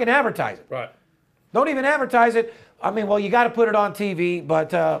even fucking advertise it. Right. Don't even advertise it. I mean, well, you got to put it on TV,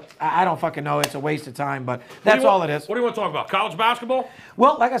 but I don't fucking know. It's a waste of time, but that's all it is. What do you want to talk about? College basketball?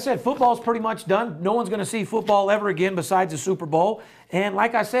 Well, like I said, football's pretty much done. No one's going to see football ever again besides the Super Bowl. And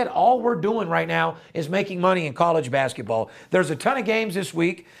like I said, all we're doing right now is making money in college basketball. There's a ton of games this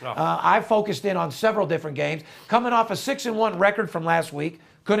week. I've focused in on several different games. Coming off a 6-1 record from last week.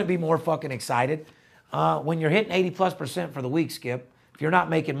 Couldn't be more fucking excited. When you're hitting 80+% for the week, Skip, if you're not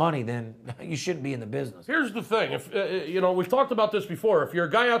making money, then you shouldn't be in the business. Here's the thing. If we've talked about this before. If you're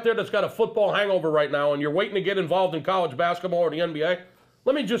a guy out there that's got a football hangover right now and you're waiting to get involved in college basketball or the NBA,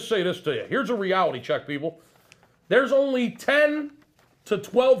 let me just say this to you. Here's a reality check, people. There's only 10 to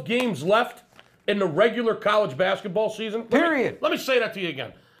 12 games left in the regular college basketball season. Period. Let me say that to you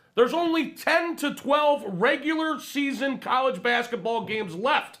again. There's only 10 to 12 regular season college basketball games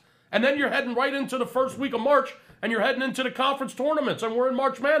left. And then you're heading right into the first week of March, and you're heading into the conference tournaments, and we're in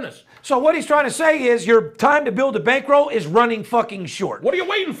March Madness. So what he's trying to say is your time to build a bankroll is running fucking short. What are you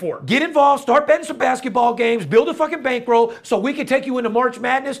waiting for? Get involved, start betting some basketball games, build a fucking bankroll so we can take you into March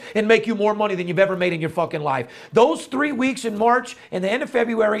Madness and make you more money than you've ever made in your fucking life. Those 3 weeks in March and the end of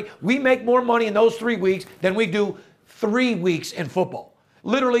February, we make more money in those 3 weeks than we do 3 weeks in football.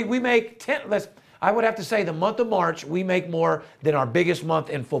 Literally, we make I would have to say the month of March, we make more than our biggest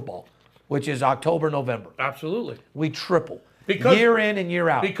month in football. which is October, November. Absolutely. We triple. Because, year in and year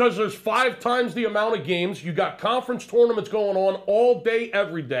out. Because there's 5 times the amount of games. You got conference tournaments going on all day,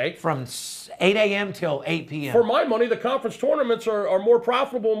 every day. From 8 a.m. till 8 p.m. For my money, the conference tournaments are more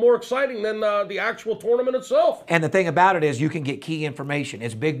profitable and more exciting than the actual tournament itself. And the thing about it is you can get key information.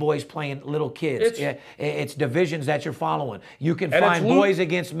 It's big boys playing little kids. It's divisions that you're following. You can find boys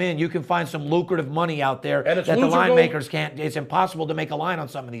against men. You can find some lucrative money out there that the line makers can't. It's impossible to make a line on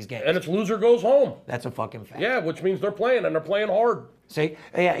some of these games. And it's loser goes home. That's a fucking fact. Yeah, which means they're playing, and they're playing hard. See,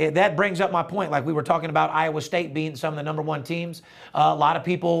 yeah, that brings up my point. Like we were talking about Iowa State beating some of the #1 teams. A lot of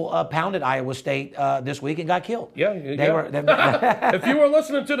people pounded Iowa State this week and got killed. Yeah, If you were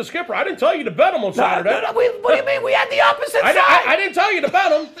listening to the skipper, I didn't tell you to bet them on Saturday. No, what do you mean? We had the opposite side. I didn't tell you to bet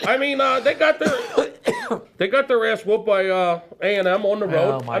them. I mean, they got their ass whooped by A&M on the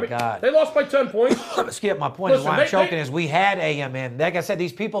road. Oh my God! They lost by 10 points. Skip, my point is why I'm choking is we had A&M in. Like I said,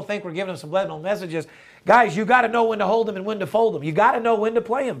 these people think we're giving them subliminal messages. Guys, you got to know when to hold them and when to fold them. You got to know when to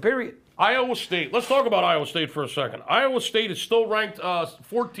play them, period. Iowa State. Let's talk about Iowa State for a second. Iowa State is still ranked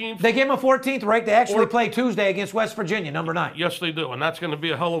 14th. They gave them a 14th rank. They actually play Tuesday against West Virginia, number 9. Yes, they do, and that's going to be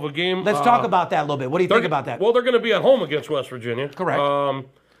a hell of a game. Let's talk about that a little bit. What do you think about that? Well, they're going to be at home against West Virginia. Correct.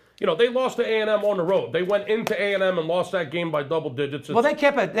 You know, they lost to A&M on the road. They went into A&M and lost that game by double digits. Well, they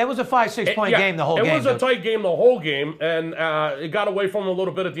kept it. That was a 5-6 point game the whole game. It was a tight game the whole game, and it got away from them a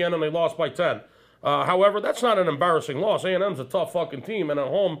little bit at the end, and they lost by 10. However, that's not an embarrassing loss. A&M's a tough fucking team, and at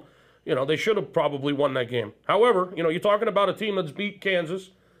home, you know, they should have probably won that game. However, you know, you're talking about a team that's beat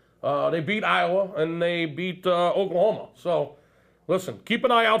Kansas, they beat Iowa, and they beat Oklahoma. So, listen, keep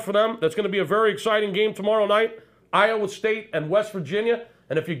an eye out for them. That's going to be a very exciting game tomorrow night. Iowa State and West Virginia.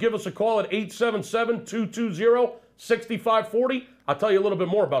 And if you give us a call at 877-220-6540, I'll tell you a little bit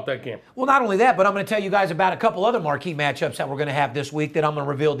more about that game. Well, not only that, but I'm going to tell you guys about a couple other marquee matchups that we're going to have this week that I'm going to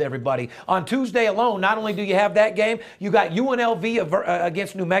reveal to everybody. On Tuesday alone, not only do you have that game, you got UNLV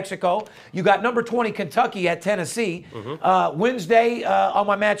against New Mexico. You got number 20 Kentucky at Tennessee. Wednesday on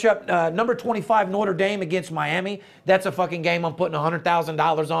my matchup, number 25 Notre Dame against Miami. That's a fucking game I'm putting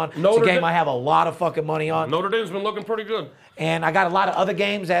 $100,000 on. It's a game I have a lot of fucking money on. Notre Dame's been looking pretty good. And I got a lot of other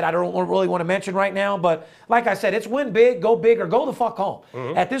games that I don't really want to mention right now. But like I said, it's win big, go big, or go the fuck home.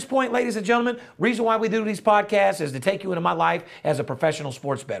 At this point, ladies and gentlemen, reason why we do these podcasts is to take you into my life as a professional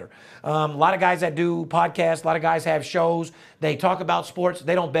sports bettor. A lot of guys that do podcasts, a lot of guys have shows. They talk about sports.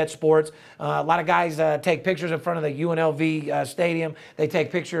 They don't bet sports. A lot of guys take pictures in front of the UNLV stadium. They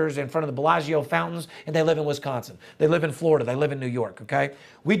take pictures in front of the Bellagio fountains, and they live in Wisconsin. They live in Florida. They live in New York, okay?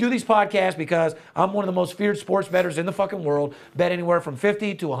 We do these podcasts because I'm one of the most feared sports bettors in the fucking world. Bet anywhere from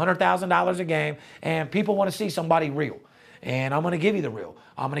 $50,000 to $100,000 a game, and people want to see somebody real. And I'm going to give you the real.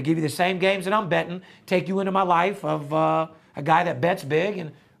 I'm going to give you the same games that I'm betting, take you into my life of a guy that bets big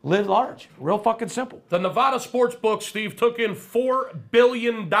and lives large. Real fucking simple. The Nevada Sportsbook, Steve, took in $4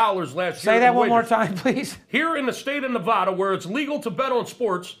 billion last year. Say that one more time, please. Here in the state of Nevada, where it's legal to bet on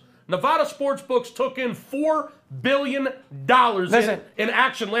sports, Nevada Sportsbooks took in $4 billion in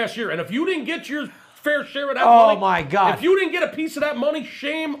action last year. And if you didn't get your fair share of that money. Oh, my God. If you didn't get a piece of that money,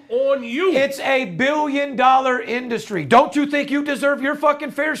 shame on you. It's a $1 billion industry. Don't you think you deserve your fucking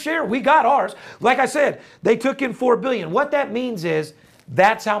fair share? We got ours. Like I said, they took in $4 billion. What that means is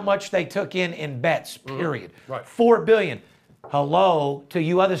that's how much they took in bets, period. Right. $4 billion. Hello to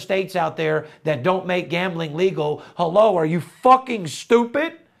you other states out there that don't make gambling legal. Hello, are you fucking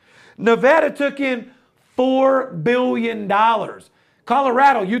stupid? Nevada took in $4 billion.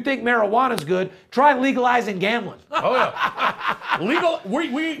 Colorado, you think marijuana's good? Try legalizing gambling. Oh, yeah. Legal.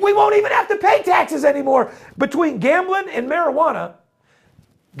 We won't even have to pay taxes anymore. Between gambling and marijuana,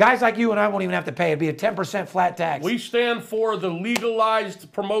 guys like you and I won't even have to pay. It'd be a 10% flat tax. We stand for the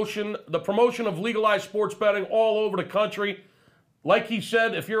legalized promotion, the promotion of legalized sports betting all over the country. Like he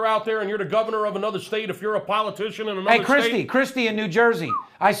said, if you're out there and you're the governor of another state, if you're a politician in another state. Hey, Christie in New Jersey,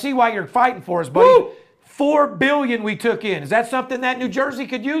 I see why you're fighting for us, buddy. Woo! $4 billion we took in. Is that something that New Jersey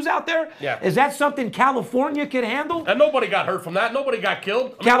could use out there? Yeah. Is that something California could handle? And nobody got hurt from that. Nobody got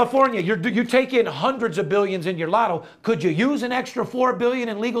killed. California, you take in hundreds of billions in your lotto. Could you use an extra $4 billion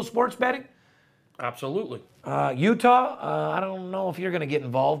in legal sports betting? Absolutely. Utah, I don't know if you're going to get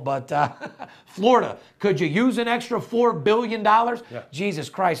involved, but Florida, could you use an extra $4 billion? Yeah. Jesus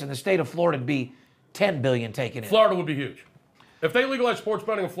Christ, in the state of Florida, it'd be $10 billion taken in. Florida would be huge. If they legalize sports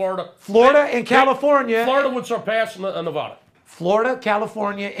betting in Florida. And California. Florida would surpass Nevada. Florida,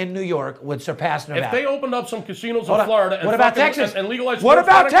 California, and New York would surpass Nevada. If they opened up some casinos in Florida and, what about Texas? And legalized What sports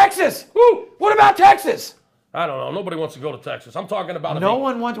about betting, Texas? Woo! What about Texas? I don't know. Nobody wants to go to Texas. I'm talking about No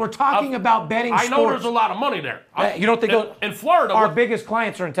one wants. We're talking about betting I know sports. there's a lot of money there. You don't think in Florida? Our biggest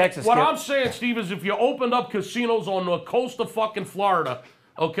clients are in Texas. What Skip. I'm saying, Steve, is if you opened up casinos on the coast of fucking Florida,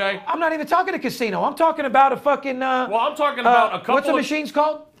 okay? I'm not even talking a casino. I'm talking about a fucking. Well, I'm talking about a couple. What's the machines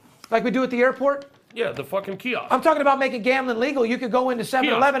called? Like we do at the airport? Yeah, the fucking kiosk. I'm talking about making gambling legal. You could go into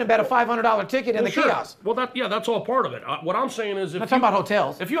 7-Eleven and bet a $500 ticket in the sure. kiosk. Well, that's all part of it. What I'm saying is, if I'm talking about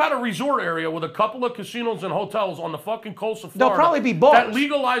hotels. If you had a resort area with a couple of casinos and hotels on the fucking coast of Florida, There'll probably be bars. that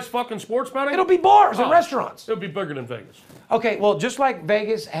legalize fucking sports betting. It'll be bars and restaurants. It'll be bigger than Vegas. Okay, well, just like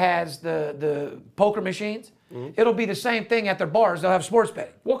Vegas has the poker machines, it'll be the same thing at their bars. They'll have sports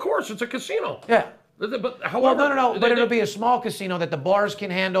betting. Well, of course, it's a casino. Yeah. But however, Well, no. But it'll be a small casino that the bars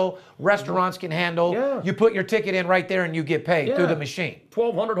can handle, restaurants can handle. Yeah. You put your ticket in right there and you get paid through the machine.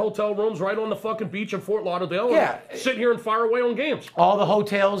 1,200 hotel rooms right on the fucking beach in Fort Lauderdale. Yeah. Sit here and fire away on games. All the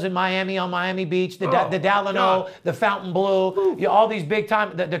hotels in Miami, on Miami Beach, the Delano, God. the Fontainebleau, all these big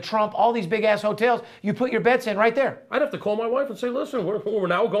time, the Trump, all these big ass hotels. You put your bets in right there. I'd have to call my wife and say, listen, we're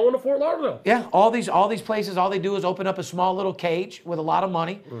now going to Fort Lauderdale. Yeah, all these places, all they do is open up a small little cage with a lot of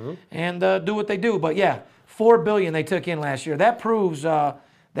money and do what they do. But yeah, $4 billion they took in last year. That proves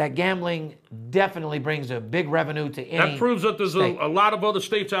that gambling definitely brings a big revenue to any. That proves that there's a lot of other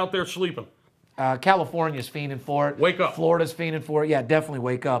states out there sleeping. California's fiending for it. Wake up. Florida's fiending for it. Yeah, definitely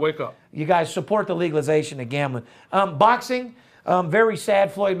wake up. Wake up. You guys support the legalization of gambling. Boxing, very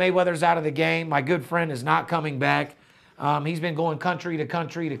sad Floyd Mayweather's out of the game. My good friend is not coming back. He's been going country to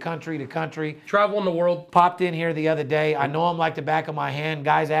country to country to country. Traveling the world. Popped in here the other day. I know him like the back of my hand.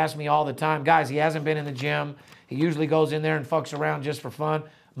 Guys ask me all the time. Guys, he hasn't been in the gym. He usually goes in there and fucks around just for fun.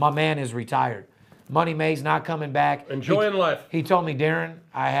 My man is retired. Money May's not coming back. Enjoying life. He told me, Darren,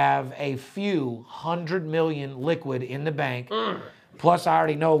 I have a few $100 million liquid in the bank. Plus, I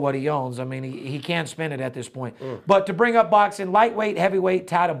already know what he owns. I mean, he can't spend it at this point. But to bring up boxing, lightweight, heavyweight,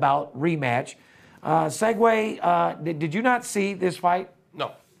 title bout, rematch. Segue, did you not see this fight?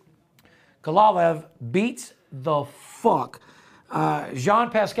 No. Kalalev beats the fuck. Jean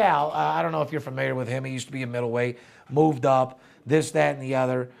Pascal, I don't know if you're familiar with him. He used to be a middleweight, moved up, this, that, and the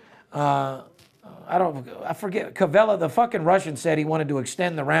other. I forget. Cavella, the fucking Russian, said he wanted to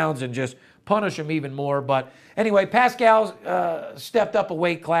extend the rounds and just punish him even more. But anyway, Pascal stepped up a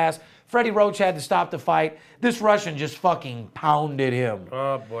weight class. Freddie Roach had to stop the fight. This Russian just fucking pounded him.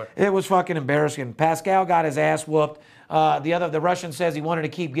 Oh, boy. It was fucking embarrassing. Pascal got his ass whooped. The Russian says he wanted to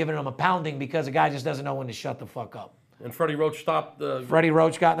keep giving him a pounding because the guy just doesn't know when to shut the fuck up. And Freddie Roach stopped the... Freddie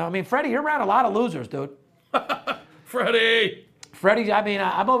Roach got... No, I mean, Freddie, you're around a lot of losers, dude. Freddie! Freddie, I mean,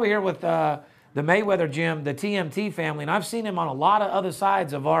 I'm over here with the Mayweather gym, the TMT family, and I've seen him on a lot of other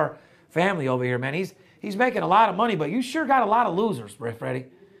sides of our family over here, man. He's making a lot of money, but you sure got a lot of losers, Freddie.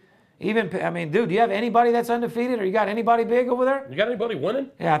 Even, I mean, dude, do you have anybody that's undefeated, or you got anybody big over there? You got anybody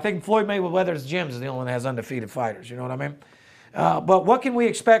winning? Yeah, I think Floyd Mayweather's gyms is the only one that has undefeated fighters, you know what I mean? But what can we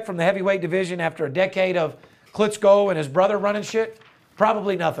expect from the heavyweight division after a decade of Klitschko and his brother running shit?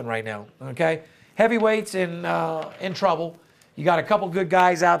 Probably nothing right now, okay? Heavyweights in trouble. You got a couple good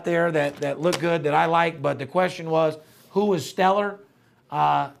guys out there that look good, that I like, but the question was, who is stellar?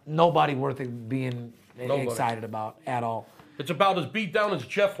 Nobody worth being excited about at all. It's about as beat down as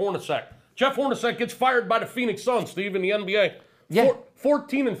Jeff Hornacek. Jeff Hornacek gets fired by the Phoenix Suns, Steve, in the NBA. Yeah.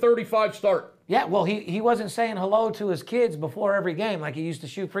 14-35 start. Yeah, well, he wasn't saying hello to his kids before every game like he used to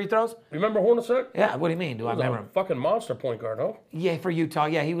shoot free throws. Remember Hornacek? Yeah, what do you mean? Do I remember him? Fucking monster point guard, huh? Yeah, for Utah.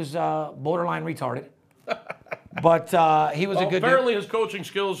 Yeah, he was borderline retarded. But he was a good dude. Apparently his coaching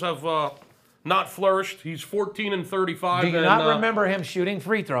skills have not flourished. He's 14-35. Do you not remember him shooting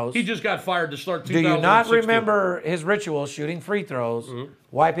free throws? He just got fired to start 2016. Do you not remember his ritual, shooting free throws,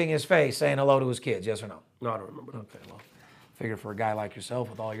 wiping his face, saying hello to his kids? Yes or no? No, I don't remember. Okay, well, figure for a guy like yourself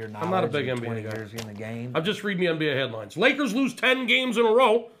with all your knowledge, I'm not a big and NBA 20 guy. years in the game. I'm just reading the NBA headlines. Lakers lose 10 games in a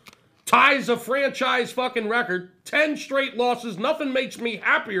row. Ties a franchise fucking record. 10 straight losses. Nothing makes me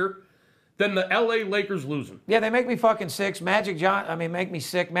happier than the LA Lakers losing. Yeah, they make me fucking sick. Make me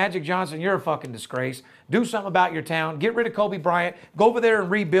sick. Magic Johnson, you're a fucking disgrace. Do something about your town. Get rid of Kobe Bryant. Go over there and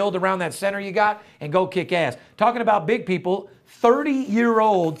rebuild around that center you got and go kick ass. Talking about big people,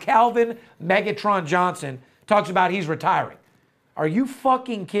 30-year-old Calvin Megatron Johnson talks about he's retiring. Are you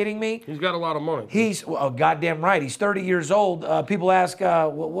fucking kidding me? He's got a lot of money. He's, goddamn right. He's 30 years old. People ask,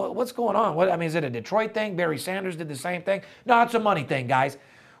 what's going on? Is it a Detroit thing? Barry Sanders did the same thing? No, it's a money thing, guys.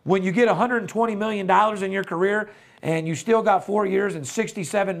 When you get $120 million in your career and you still got 4 years and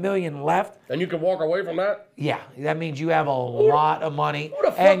 $67 million left. And you can walk away from that? Yeah, that means you have a lot of money. Who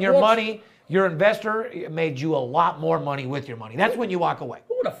the fuck And your wants- money, Your investor made you a lot more money with your money. That's when you walk away.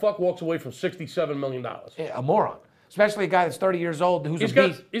 Who the fuck walks away from $67 million? A moron. Especially a guy that's 30 years old who's a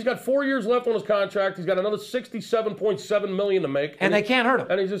beast. He's got 4 years left on his contract. He's got another $67.7 million to make. And they can't hurt him.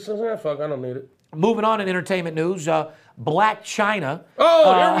 And he just says, fuck, I don't need it. Moving on in entertainment news, Blac Chyna.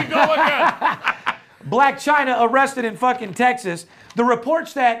 Oh, here we go again. Blac Chyna arrested in fucking Texas. The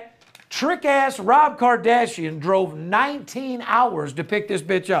reports that trick-ass Rob Kardashian drove 19 hours to pick this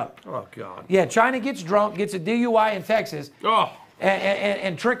bitch up. Oh, God. Yeah, Chyna gets drunk, gets a DUI in Texas, Oh.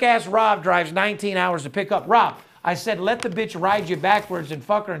 and trick-ass Rob drives 19 hours to pick up. Rob, I said let the bitch ride you backwards and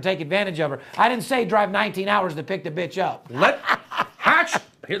fuck her and take advantage of her. I didn't say drive 19 hours to pick the bitch up.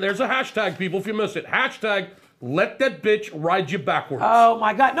 Here, there's a hashtag, people, if you miss it. Hashtag, let that bitch ride you backwards. Oh,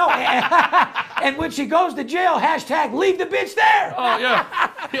 my God. No. And when she goes to jail, hashtag leave the bitch there. Oh,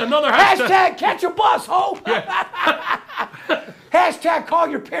 yeah. Another hashtag. Hashtag catch a bus, ho. Hashtag call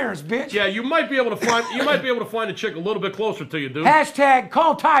your parents, bitch. Yeah, you might be able to find a chick a little bit closer to you, dude. Hashtag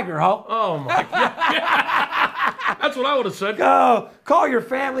call Tiger, ho. Oh, my God. Yeah. That's what I would have said. Call your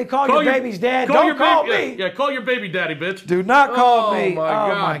family, call your baby's dad. Don't call me. Yeah, call your baby daddy, bitch. Do not call me.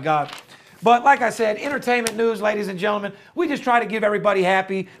 Oh, my God. But like I said, entertainment news, ladies and gentlemen, we just try to give everybody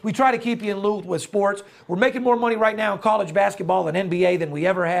happy. We try to keep you in loop with sports. We're making more money right now in college basketball and NBA than we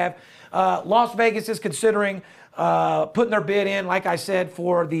ever have. Las Vegas is considering putting their bid in, like I said,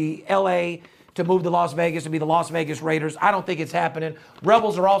 for the LA to move to Las Vegas and be the Las Vegas Raiders. I don't think it's happening.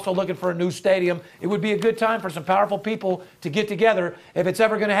 Rebels are also looking for a new stadium. It would be a good time for some powerful people to get together. If it's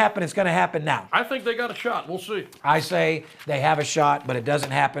ever going to happen, it's going to happen now. I think they got a shot. We'll see. I say they have a shot, but it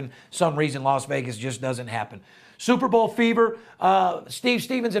doesn't happen. Some reason Las Vegas just doesn't happen. Super Bowl fever. Steve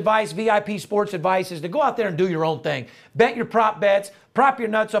Stevens' advice, VIP Sports advice, is to go out there and do your own thing. Bet your prop bets. Prop your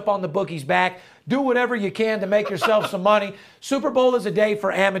nuts up on the bookie's back. Do whatever you can to make yourself some money. Super Bowl is a day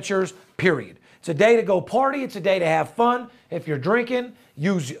for amateurs, period. It's a day to go party. It's a day to have fun. If you're drinking,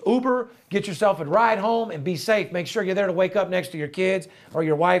 use Uber. Get yourself a ride home and be safe. Make sure you're there to wake up next to your kids or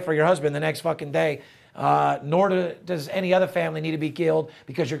your wife or your husband the next fucking day. Nor does any other family need to be killed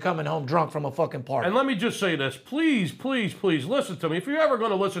because you're coming home drunk from a fucking party. And let me just say this. Please, please, please listen to me. If you're ever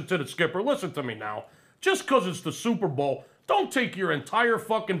going to listen to the skipper, listen to me now. Just because it's the Super Bowl, don't take your entire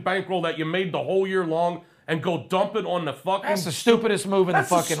fucking bankroll that you made the whole year long and go dump it on the fucking... That's the stupidest move in the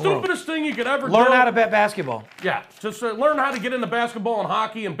fucking world. That's the stupidest thing you could ever do. Learn how to bet basketball. Yeah, just learn how to get into basketball and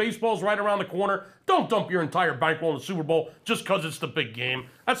hockey, and baseball's right around the corner. Don't dump your entire bankroll in the Super Bowl just because it's the big game.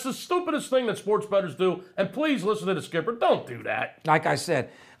 That's the stupidest thing that sports bettors do, and please listen to the skipper. Don't do that. Like I said,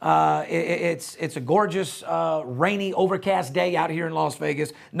 it's a gorgeous, rainy, overcast day out here in Las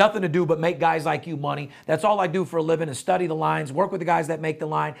Vegas. Nothing to do but make guys like you money. That's all I do for a living is study the lines, work with the guys that make the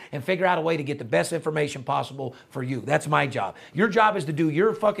line, and figure out a way to get the best information possible for you. That's my job. Your job is to do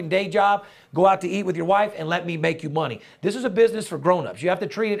your fucking day job, go out to eat with your wife, and let me make you money. This is a business for grown-ups. You have to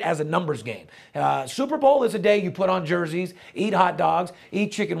treat it as a numbers game. Super Bowl is a day you put on jerseys, eat hot dogs,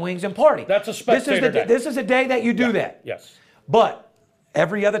 eat chicken wings, and party. That's a spectator day. This is a day that you do that. Yes. But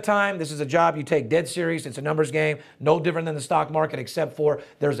every other time, this is a job you take dead serious. It's a numbers game, no different than the stock market, except for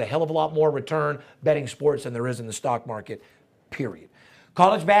there's a hell of a lot more return betting sports than there is in the stock market, period.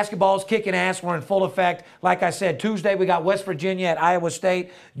 College basketball is kicking ass. We're in full effect. Like I said, Tuesday we got West Virginia at Iowa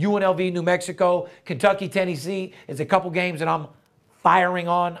State, UNLV, New Mexico, Kentucky, Tennessee. It's a couple games that I'm firing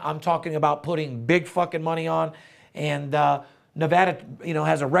on. I'm talking about putting big fucking money on. And Nevada,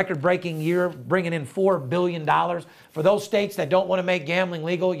 has a record-breaking year, bringing in $4 billion. For those states that don't want to make gambling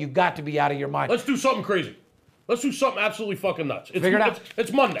legal, you've got to be out of your mind. Let's do something crazy. Let's do something absolutely fucking nuts. Figure it out.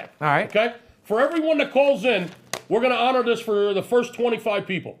 It's Monday. All right. Okay? For everyone that calls in, we're going to honor this for the first 25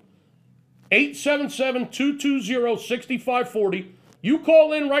 people. 877-220-6540. You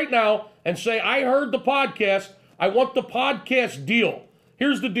call in right now and say, I heard the podcast. I want the podcast deal.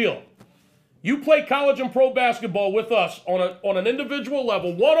 Here's the deal. You play college and pro basketball with us on an individual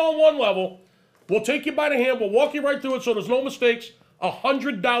level, one-on-one level. We'll take you by the hand. We'll walk you right through it so there's no mistakes.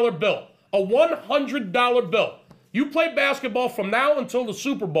 $100 bill. A $100 bill. You play basketball from now until the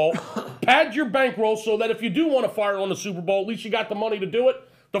Super Bowl. Pad your bankroll so that if you do want to fire on the Super Bowl, at least you got the money to do it.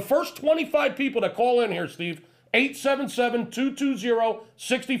 The first 25 people that call in here, Steve,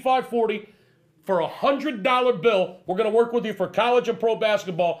 877-220-6540. For a $100 bill, we're going to work with you for college and pro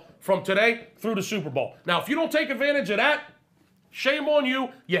basketball from today through the Super Bowl. Now, if you don't take advantage of that, shame on you.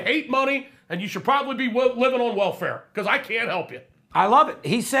 You hate money, and you should probably be living on welfare because I can't help you. I love it.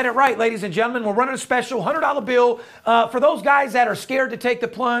 He said it right, ladies and gentlemen. We're running a special $100 bill for those guys that are scared to take the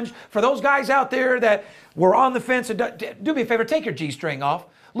plunge, for those guys out there that were on the fence. And do me a favor, take your G-string off.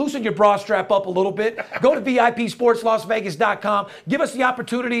 loosen your bra strap up a little bit. Go to VIPSportsLasVegas.com. Give us the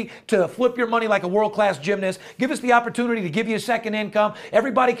opportunity to flip your money like a world-class gymnast. Give us the opportunity to give you a second income.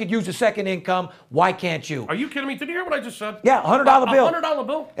 Everybody could use a second income. Why can't you? Are you kidding me? Did you hear what I just said? Yeah, $100 bill. $100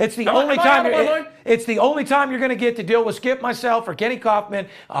 bill? It's the Am only I time out of my mind? it's the only time you're going to get to deal with Skip, myself, or Kenny Kaufman.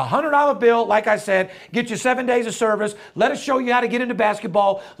 $100 bill, like I said, get you 7 days of service. Let us show you how to get into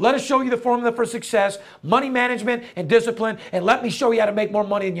basketball. Let us show you the formula for success, money management, and discipline. And let me show you how to make more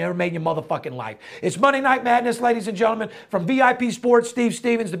money than you ever made in your motherfucking life. It's Monday Night Madness, ladies and gentlemen. From VIP Sports, Steve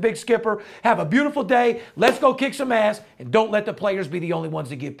Stevens, the Big Skipper. Have a beautiful day. Let's go kick some ass. And don't let the players be the only ones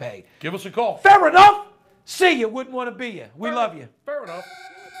that get paid. Give us a call. Fair enough? See you. Wouldn't want to be you. We love you. Fair enough.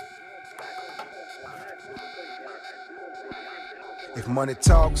 If money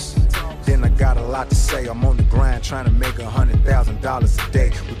talks, then I got a lot to say. I'm on the grind trying to make $100,000 a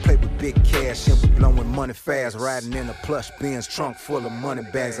day. We play with big cash and we blowing money fast. Riding in a plush Benz trunk full of money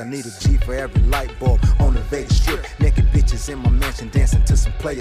bags. I need a G for every light bulb on the Vegas Strip. Naked bitches in my mansion dancing to some players.